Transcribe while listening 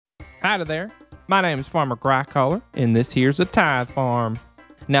Hi there. My name is Farmer Gricoller, and this here's a Tithe Farm.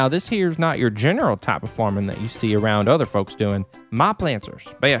 Now, this here's not your general type of farming that you see around other folks doing. My plants are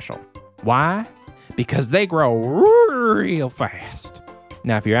special. Why? Because they grow real fast.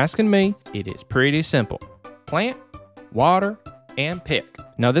 Now, if you're asking me, it is pretty simple. Plant, water, and pick.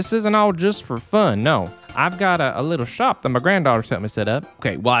 Now, this isn't all just for fun, no. I've got a little shop that my granddaughter helped me set up.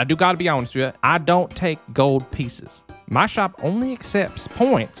 Okay, well, I do gotta be honest with you. I don't take gold pieces. My shop only accepts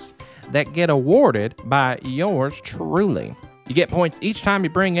points that get awarded by yours truly. You get points each time you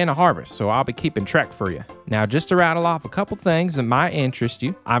bring in a harvest, so I'll be keeping track for you. Now, just to rattle off a couple things that might interest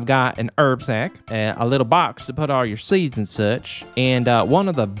you, I've got an herb sack, a little box to put all your seeds and such, and one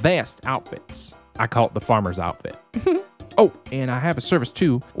of the best outfits. I call it the farmer's outfit. Oh, and I have a service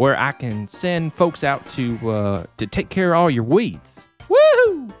too where I can send folks out to take care of all your weeds.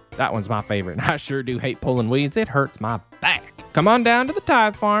 Woohoo! That one's my favorite. I sure do hate pulling weeds. It hurts my back. Come on down to the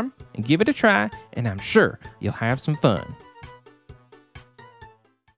Tithe Farm and give it a try, and I'm sure you'll have some fun.